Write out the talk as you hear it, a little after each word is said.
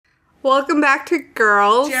Welcome back to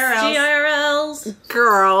Girls. gIRLs.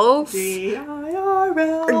 Girls.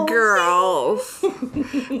 gIRLs. Girls.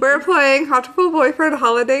 We're playing Hatoful Boyfriend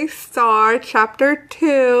Holiday Star, Chapter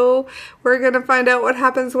 2. We're gonna find out what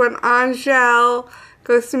happens when Anghel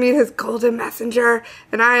goes to meet his golden messenger.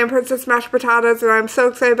 And I am Princess Mashed Potatas, and I'm so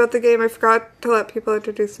excited about the game. I forgot to let people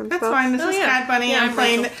introduce themselves. That's fine. This is Catbunny. Yeah, I'm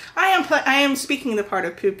playing. I am speaking the part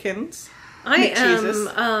of Poopkins. I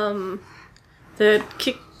am the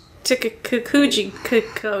Chickadees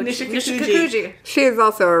coach. Nishikakuji. She is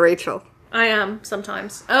also a Rachael. I am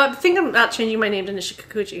sometimes. I think I'm about changing my name to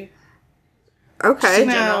Nishikakuji. Okay.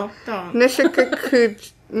 No, don't.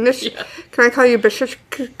 Nishikakuji. Yeah. Can I call you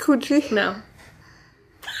Bishikakuji? No.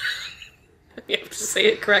 You have to say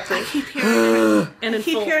it correctly. I keep hearing, And in I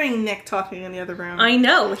keep full. hearing Nick talking in the other room. I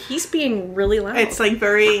know. He's being really loud. It's like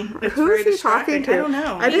very. It's Who very is he distracting. talking to? I don't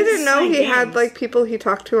know. I didn't know he had games. like people he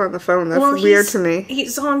talked to on the phone. That's Well, weird he's- to me.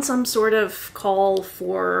 He's on some sort of call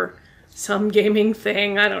for some gaming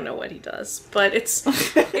thing. I don't know what he does, but it's I not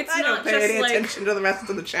don't pay just any like attention to the rest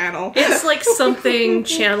of the channel. it's like something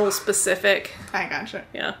channel specific. I gotcha.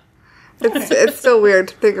 Yeah, It's still weird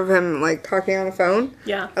to think of him like talking on a phone.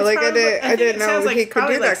 yeah. I like probably- I I think didn't it know sounds like he could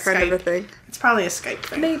probably do like that kind of a Skype. thing. It's probably a Skype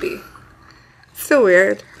thing. Maybe. Still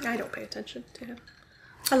weird. I don't pay attention to him.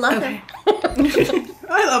 I love Okay. him.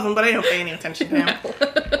 I love him, but I don't pay any attention to him.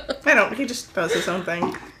 I don't. He just does his own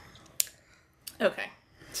thing. Okay.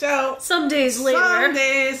 So, Some days later. some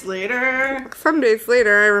days later. Some days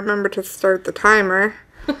later, I remember to start the timer.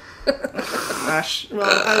 Gosh.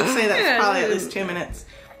 Well, I would say that's probably at least 2 minutes.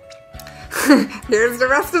 Here's the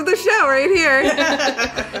rest of the show right here.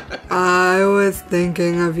 I was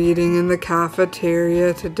thinking of eating in the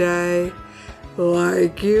cafeteria today,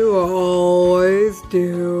 like you always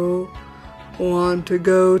do. Want to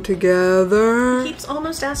go together? Keeps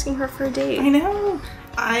almost asking her for a date. I know.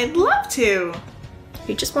 I'd love to.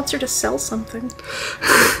 He just wants her to sell something.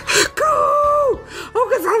 Go!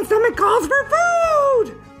 Okasan's stomach calls for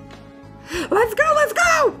food! Let's go, let's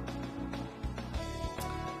go!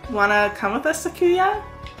 Wanna come with us, Sakuya?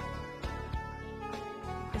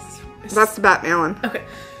 That's the Batman one. Okay.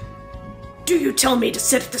 Do you tell me to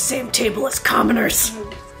sit at the same table as commoners?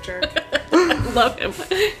 Jerk. Love him.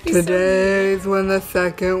 Today's when the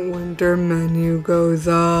second winter menu goes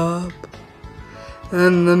up.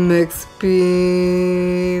 And the mixed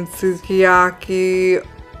bean sukiyaki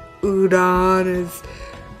udon is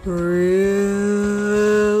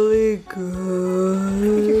really You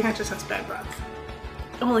good. can't just have bad breath.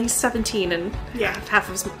 Well, he's 17 and Yeah. half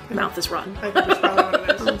of his mouth is rotten. I think that's probably what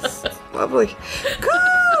it is. Lovely.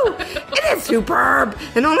 Go! It is superb!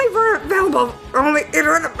 And only for available only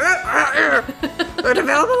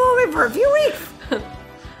for a few weeks.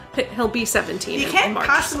 He'll be 17 You in can't March.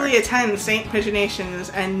 possibly attend St. Pigeonations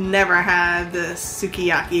and never had the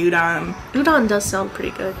sukiyaki udon. Udon does sound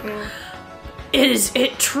pretty good. Is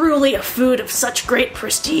it truly a food of such great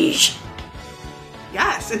prestige?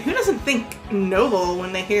 Yes, and who doesn't think noble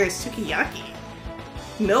when they hear sukiyaki?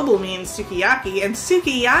 Noble means sukiyaki, and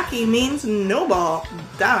sukiyaki means noble.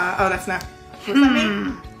 Duh. Oh, that's not. What's that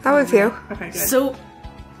mean? That was you. Okay, good. So,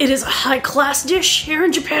 it is a high-class dish here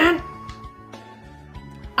in Japan?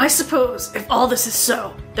 I suppose, if all this is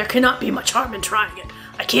so, there cannot be much harm in trying it.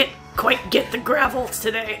 I can't quite get the gravels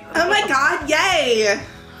today. Oh my god, yay!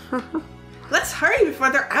 Let's hurry before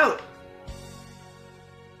they're out.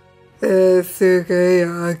 Is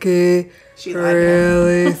sukiyaki She lied.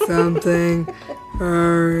 really something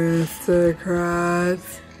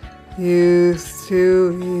aristocrats used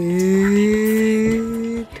to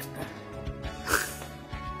eat?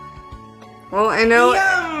 Well, I know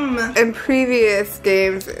Yum! in previous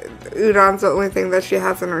games, udon's the only thing that she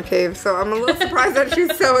has in her cave, so I'm a little surprised that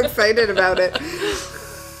she's so excited about it.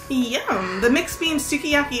 Yum! The mixed bean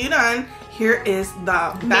sukiyaki udon here is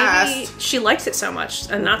the Maybe best. she likes it so much,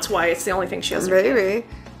 and that's why it's the only thing she has. Maybe.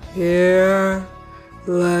 Here,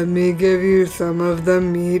 let me give you some of the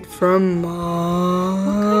meat from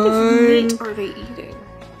mine. What kind of meat are they eating?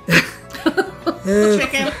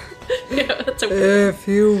 Chicken. Yeah, that's a weird. If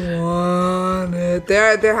you want it.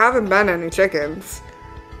 There haven't been any chickens.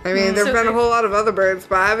 I mean, there've So been a they- whole lot of other birds,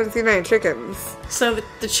 but I haven't seen any chickens. So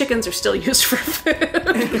the chickens are still used for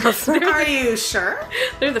food. Are you sure?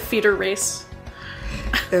 They're the feeder race.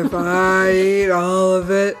 If I eat all of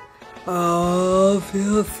it, I'll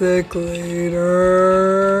feel sick later.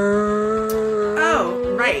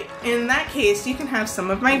 Oh, right. In that case, you can have some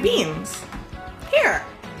of my beans. Here.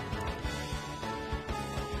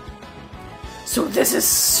 So this is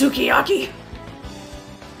sukiyaki?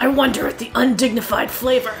 I wonder at the undignified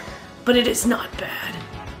flavor, but it is not bad.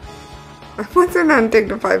 What's an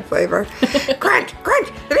undignified flavor? Crunch! Crunch!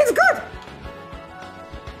 It is good!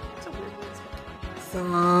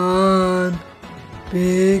 Son,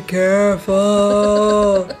 be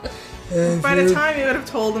careful. By the time you would have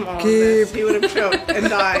told him all of this, he would have choked and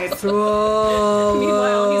died.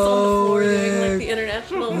 Meanwhile, he's on the floor doing like the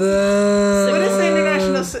international. What is the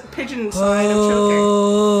international pigeon sign of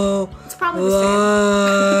choking? It's probably the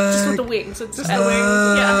same. Just with the wings. It's just the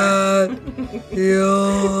wings. Yeah. You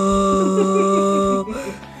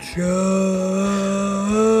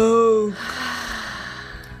choke.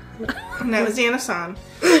 And that was the end of song.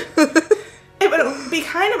 It would be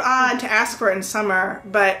kind of odd to ask for it in summer,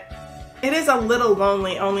 but it is a little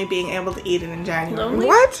lonely only being able to eat it in January. Lonely?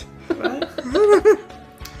 What?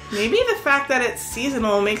 Maybe the fact that it's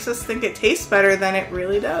seasonal makes us think it tastes better than it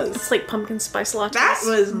really does. It's like pumpkin spice lattes. That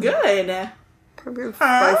was good. Pumpkin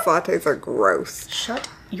spice lattes are gross. Shut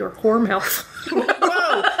your whore mouth.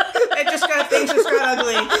 Whoa! Things just got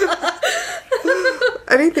ugly.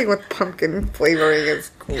 Anything with pumpkin flavoring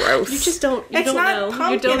is gross. You just don't. You It's don't not know.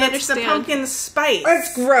 pumpkin, You don't it's the understand. pumpkin spice.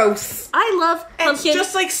 It's gross. I love pumpkin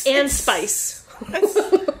just like and it's- spice.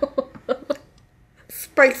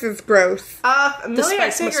 Spice is gross. Amelia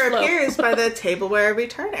spice must figure flow. appears by the tableware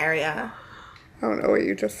return area, I don't know what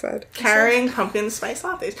you just said. carrying pumpkin spice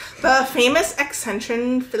lattes. The famous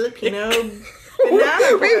eccentric Filipino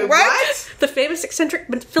banana boy. Wait, what? The famous eccentric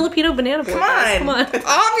Filipino banana boy. Come guys. on. Come on.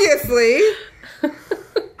 Obviously.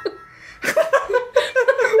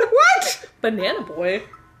 What? Banana boy.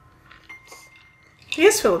 He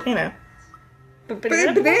is Filipino. But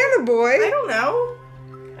Banana banana boy? I boy? don't know.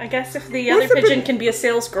 I guess if the What's other a pigeon can be a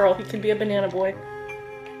sales girl, he can be a banana boy.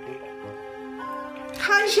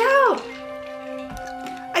 Anghel!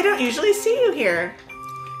 I don't usually see you here.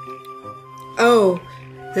 Oh,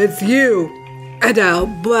 it's you, Adele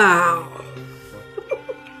Blau.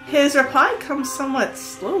 His reply comes somewhat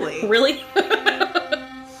slowly. Really?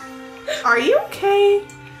 Are you okay?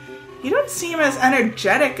 You don't seem as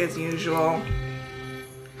energetic as usual.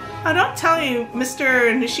 Oh, don't tell you,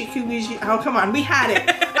 Mr. Nishikuji. Oh, come on, we had it.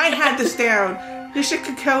 I had this down.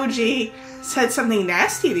 Nishikukoji said something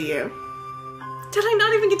nasty to you. Did I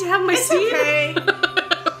not even get to have my It's scene? okay.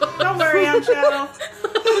 Don't worry, Anghel.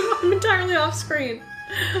 I'm entirely off screen.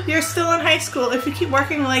 You're still in high school. If you keep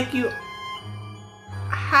working like you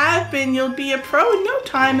have been, you'll be a pro in no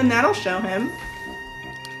time, and that'll show him.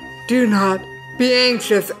 Do not be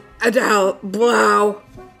anxious, Adele Blau.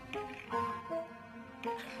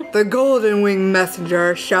 The golden winged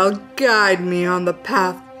messenger shall guide me on the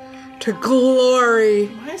path to glory.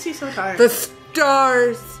 Why is he so tired? The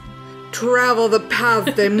stars travel the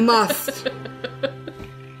path they must.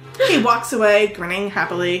 He walks away, grinning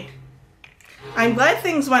happily. I'm glad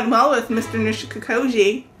things went well with Mr.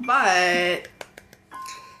 Nishikukoji, but...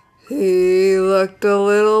 He looked a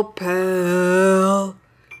little pale,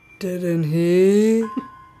 didn't he?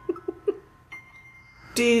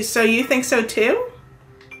 So you think so too?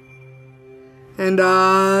 And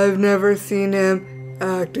I've never seen him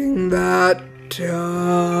acting that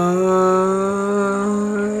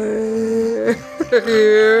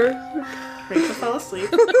tired. Rachel fell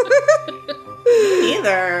asleep. Me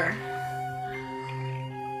neither.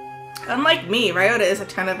 Unlike me, Ryota is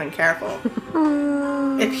attentive and careful.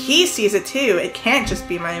 If he sees it too, it can't just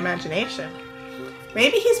be my imagination.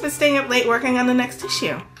 Maybe he's been staying up late working on the next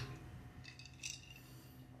issue.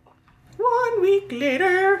 1 week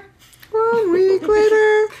later. 1 week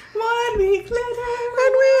later, 1 week later.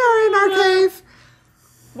 and we are in our cave.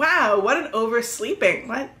 Wow, what an oversleeping.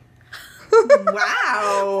 What?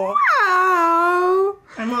 Wow. Wow.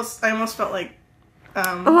 I almost felt like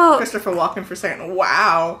Oh. Christopher Walken for a second.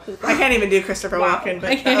 Wow. I can't even do Christopher Walken,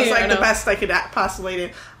 but that was like the best I could possibly do.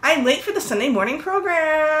 I'm late for the Sunday morning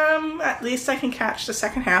program. At least I can catch the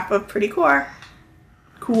second half of Pretty Core.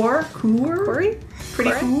 Pretty Core?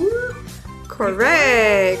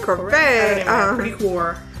 Correct. I don't even know. Pretty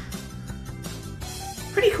Core.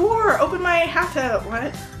 Pretty Core. Open my Hato.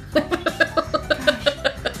 What?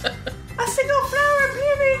 A single flower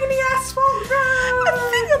blooming in the asphalt road. A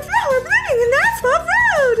single flower blooming in the asphalt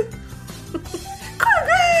road.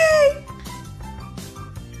 Correct.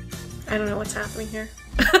 I don't know what's happening here.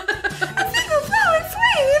 A single flower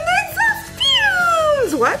swing in the exhaust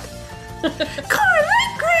fumes. What?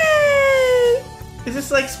 Correct. Is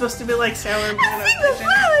this like supposed to be like Sailor Moon? A single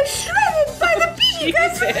flower shredded by the bee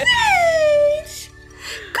guts of rage.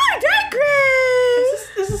 Correct.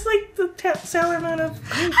 Is this like the Sailor Moon of...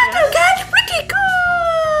 Hato catch pretty cool.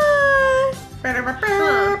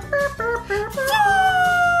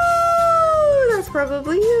 That's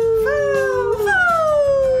probably you.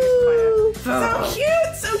 So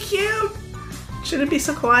cute, so cute. Should it be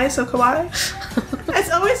so kawaii, so kawaii?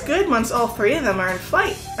 It's always good once all three of them are in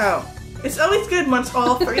fight. Oh. It's always good once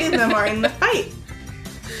all three of them are in the fight.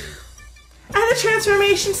 And the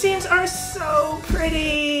transformation scenes are so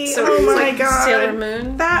pretty. So oh it's my like god. Sailor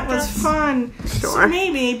Moon. That was fun. Sure. So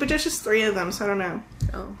maybe, but there's just three of them, so I don't know.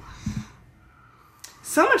 Oh.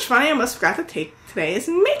 So much fun. I almost forgot to take today is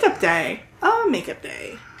makeup day. Oh, makeup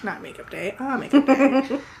day. Not makeup day. Oh, makeup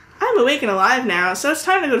day. I'm awake and alive now, so it's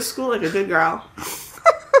time to go to school like a good girl.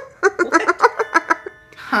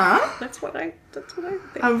 Huh? That's what I think.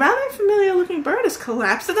 A rather familiar looking bird has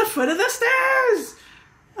collapsed at the foot of the stairs.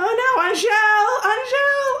 Oh no, Anghel!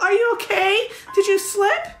 Anghel! Are you okay? Did you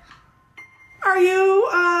slip? Are you,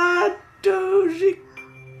 dozy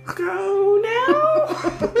go now?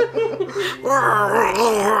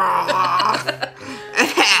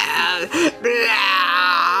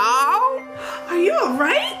 Are you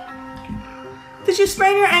alright? Did you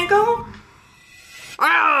sprain your ankle?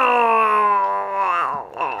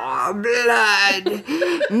 Blood,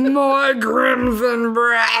 more crimson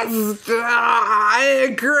breast,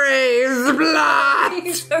 I crave blood.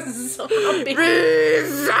 Be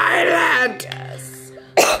silent. Yes.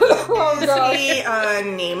 Oh Is god. he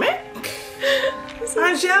anemic?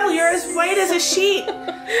 Anghel, you're as white as a sheet.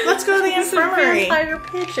 Let's go to the infirmary. Vampire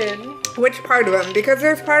pigeon. Which part of him? Because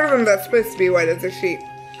there's part of him that's supposed to be white as a sheet.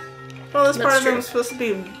 Well, this part of true. him is supposed to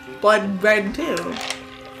be blood red too.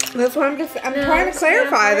 That's why I'm trying to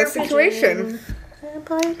clarify the situation.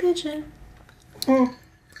 Vampire pigeon.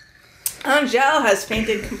 Anghel has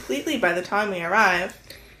fainted completely by the time we arrive.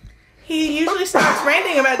 He usually starts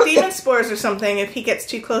ranting about demon spores or something if he gets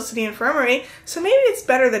too close to the infirmary, so maybe it's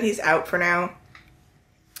better that he's out for now.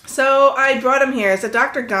 So I brought him here. Is the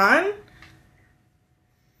doctor gone?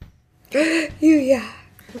 Yeah.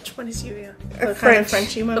 Which one is Yuya? The kind of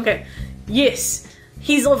Frenchy one? Okay. Yes.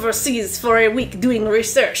 He's overseas for a week doing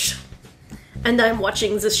research. And I'm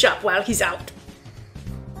watching the shop while he's out.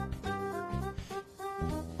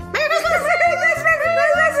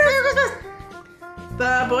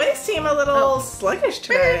 The boys seem a little sluggish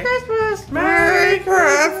today. Merry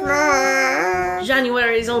Christmas.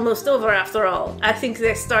 January is almost over after all. I think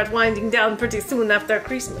they start winding down pretty soon after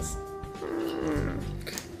Christmas.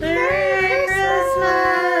 Merry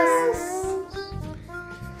Christmas!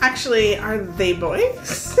 Actually, are they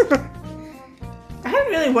boys? I hadn't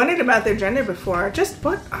really wondered about their gender before. Just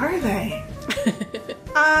what are they?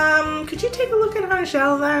 Could you take a look at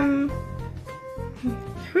Anghel then?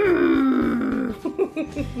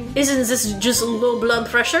 Isn't this just low blood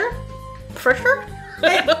pressure? Pressure?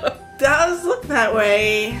 It does look that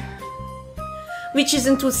way. Which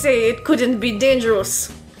isn't to say it couldn't be dangerous.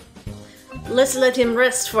 Let's let him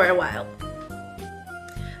rest for a while.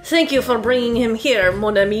 Thank you for bringing him here,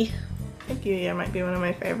 mon ami. I think Yuya might be one of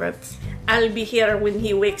my favorites. I'll be here when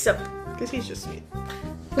he wakes up. Because he's just sweet.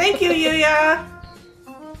 Thank you, Yuya!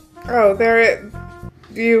 Oh,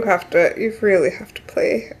 you really have to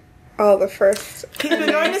play all the first. He's been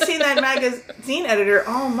going to see that magazine editor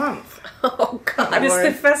all month. Oh god, Oh, is Lord.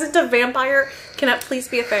 the pheasant a vampire? Can that please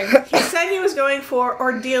be a thing? He said he was going for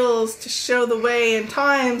ordeals to show the way in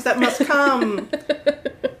times that must come.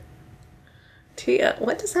 Tia,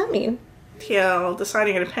 what does that mean? TL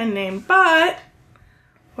deciding on a pen name, but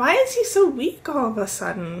why is he so weak all of a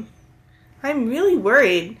sudden? I'm really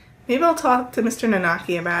worried. Maybe I'll talk to Mr.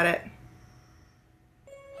 Nanaki about it.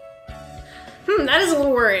 That is a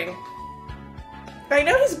little worrying. I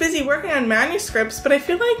know he's busy working on manuscripts, but I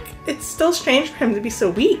feel like it's still strange for him to be so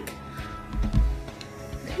weak.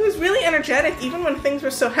 He was really energetic even when things were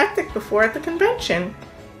so hectic before at the convention.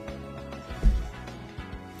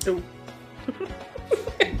 Ooh.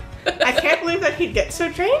 I can't believe that he'd get so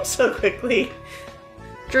drained so quickly.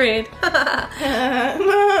 Drained.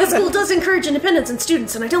 The school does encourage independence in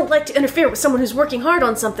students, and I don't like to interfere with someone who's working hard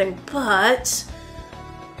on something, but...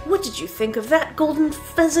 What did you think of that golden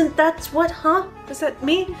pheasant? That's what, huh? Is that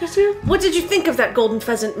me? What did you think of that golden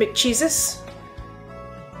pheasant, McCheesus?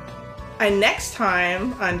 And next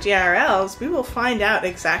time on gIRLs, we will find out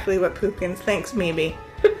exactly what Poopkins thinks, maybe,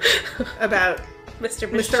 about Mr.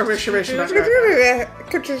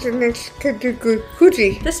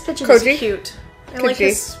 Kuji. This pigeon Koji? is cute. I like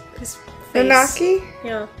his face. Nanaki?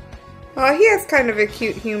 Yeah. Oh, he has kind of a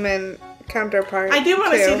cute human counterpart. I do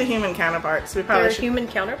want to too. see the human counterparts. We They're probably should. human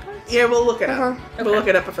counterparts? Yeah, we'll look it up. Uh-huh. We'll look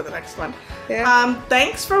it up for the next one. Yeah.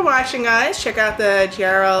 Thanks for watching, guys. Check out the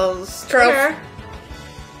gIRLs Twitter.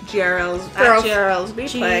 gIRLs Girls. at gIRLs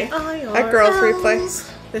replay. At Girls Replay.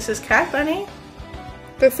 This is Catbunny.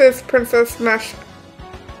 This is Princess Mashed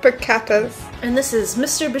Potatas. And this is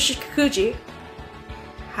Mr. Bishikuji.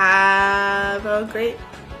 Have a great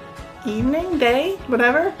evening, day,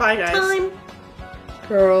 whatever. Bye, guys. Time.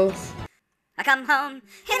 Girls. I come home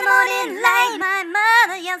in the morning light. My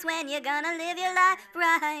mother yells, when you're gonna live your life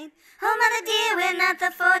right. Oh, mother dear, we're not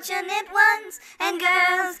the fortunate ones. And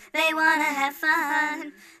girls, they wanna have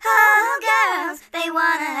fun. Oh, girls, they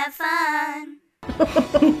wanna have fun.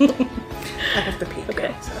 I have to pee.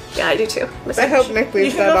 Okay. Yeah, I do too. I hope Nick You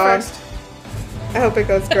leaves can that go on. first. I hope it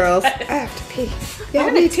goes, girls. I have to pee. Yeah,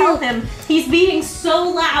 I'm me gonna tell too. him he's being so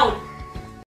loud.